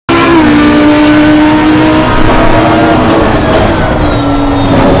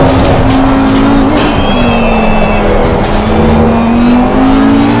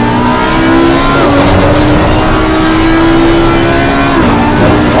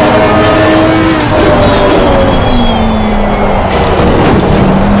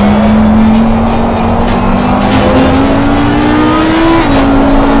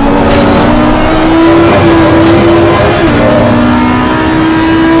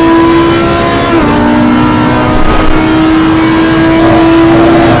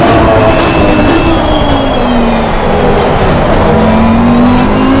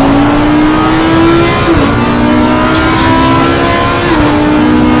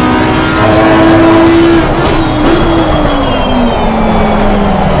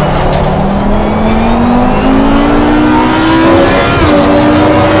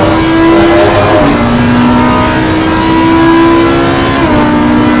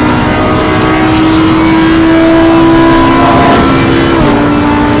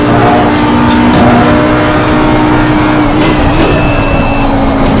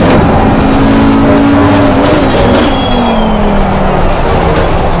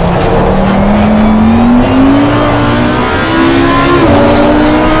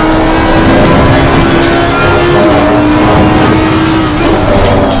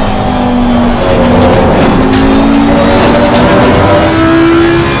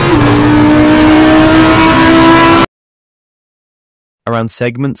Around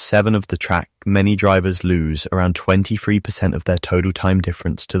segment 7 of the track, many drivers lose around 23% of their total time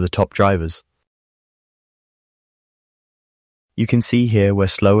difference to the top drivers. You can see here where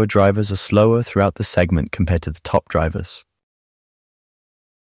slower drivers are slower throughout the segment compared to the top drivers.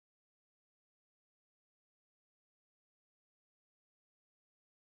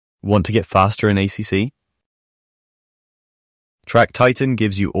 Want to get faster in ACC? Track Titan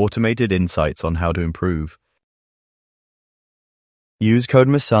gives you automated insights on how to improve. Use code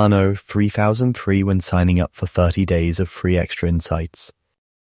Misano 3003 when signing up for 30 days of free extra insights.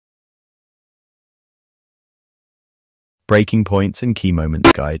 Breaking points and key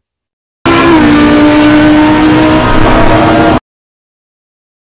moments guide.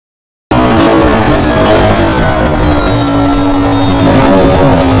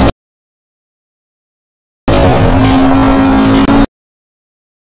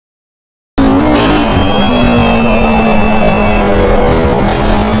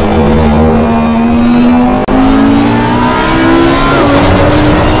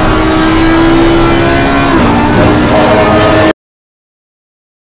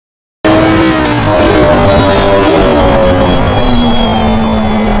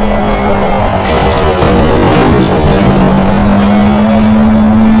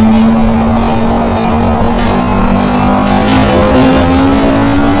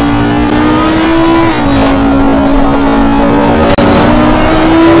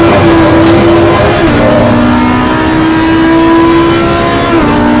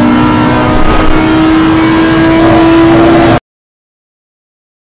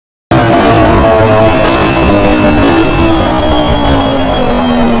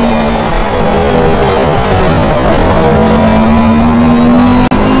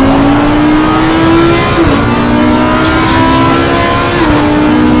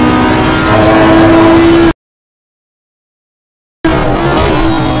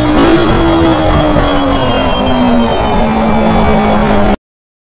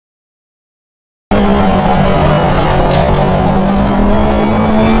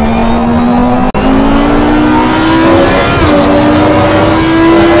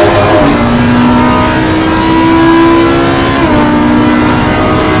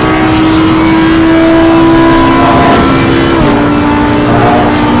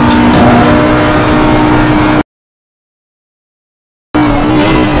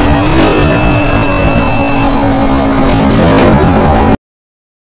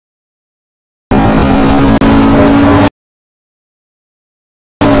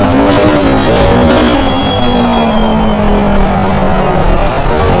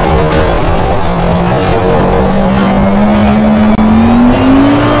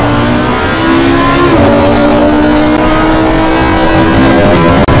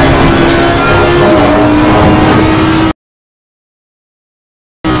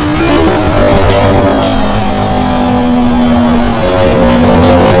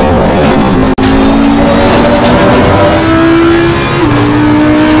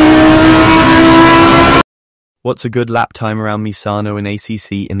 What's a good lap time around Misano in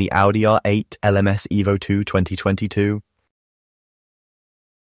ACC in the Audi R8 LMS Evo 2 2022?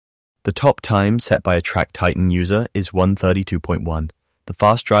 The top time set by a Track Titan user is 1:32.1. The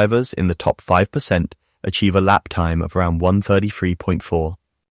fast drivers in the top 5% achieve a lap time of around 1:33.4.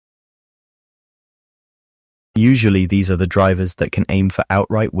 Usually these are the drivers that can aim for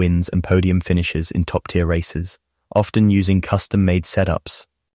outright wins and podium finishes in top-tier races, often using custom-made setups.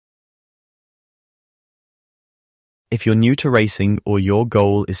 If you're new to racing or your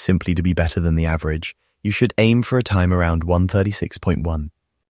goal is simply to be better than the average, you should aim for a time around 1:36.1.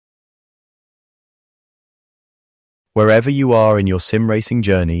 Wherever you are in your sim racing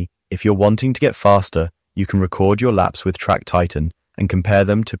journey, if you're wanting to get faster, you can record your laps with Track Titan and compare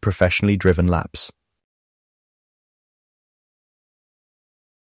them to professionally driven laps.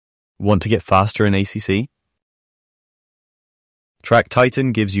 Want to get faster in ACC? Track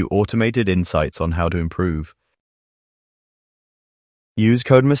Titan gives you automated insights on how to improve. Use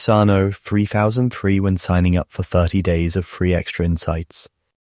code Misano 3003 when signing up for 30 days of free extra insights.